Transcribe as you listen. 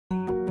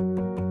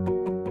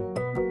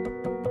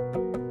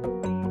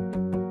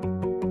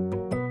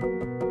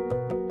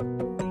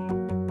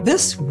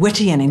This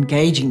witty and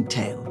engaging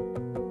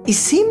tale is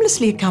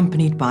seamlessly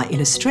accompanied by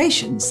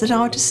illustrations that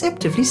are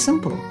deceptively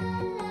simple.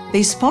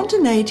 Their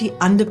spontaneity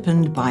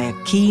underpinned by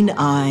a keen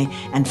eye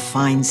and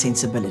fine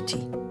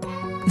sensibility.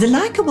 The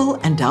likable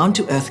and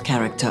down-to-earth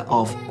character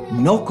of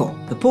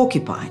Nako, the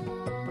porcupine,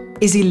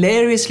 is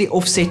hilariously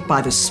offset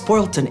by the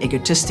spoilt and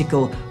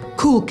egotistical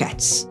Kool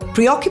cats,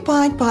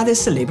 preoccupied by their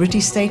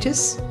celebrity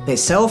status, their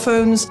cell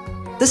phones,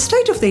 the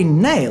state of their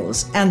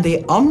nails, and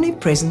their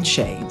omnipresent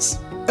shades,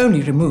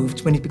 only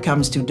removed when it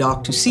becomes too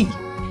dark to see.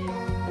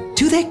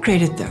 To their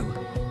credit, though,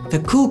 the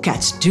Kool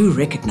cats do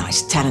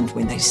recognize talent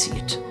when they see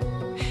it.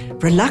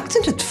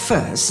 Reluctant at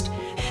first,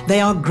 they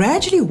are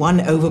gradually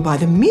won over by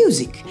the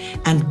music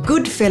and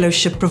good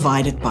fellowship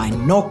provided by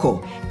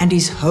Nako and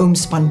his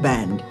homespun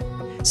band,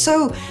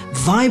 so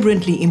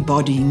vibrantly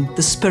embodying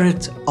the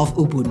spirit of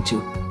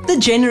Ubuntu. The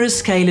generous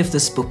scale of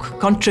this book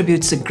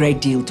contributes a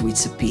great deal to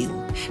its appeal.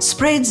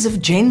 Spreads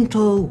of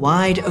gentle,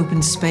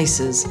 wide-open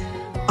spaces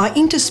are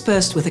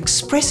interspersed with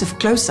expressive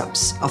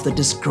close-ups of the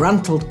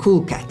disgruntled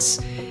Kool cats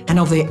and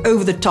of their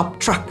over-the-top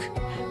truck,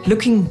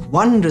 looking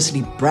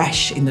wondrously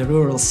brash in the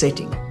rural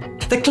setting.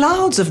 The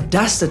clouds of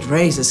dusted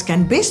razors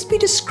can best be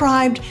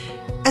described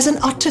as an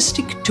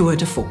artistic tour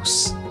de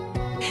force.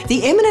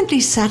 The eminently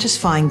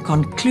satisfying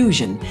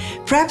conclusion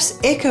perhaps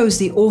echoes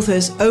the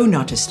author's own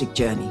artistic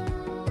journey.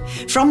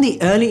 From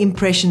the early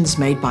impressions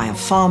made by a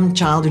farm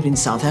childhood in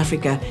South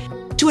Africa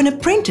to an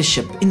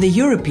apprenticeship in the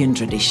European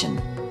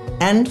tradition,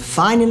 and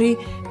finally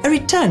a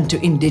return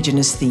to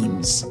indigenous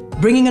themes,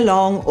 bringing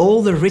along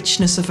all the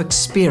richness of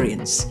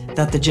experience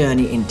that the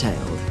journey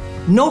entailed.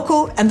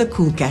 Nako and the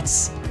Kool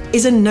cats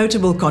is a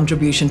notable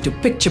contribution to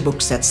picture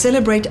books that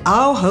celebrate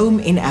our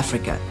home in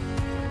Africa,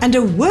 and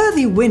a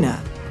worthy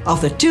winner of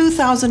the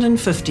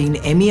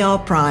 2015 MER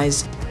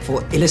Prize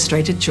for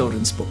Illustrated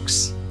Children's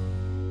Books.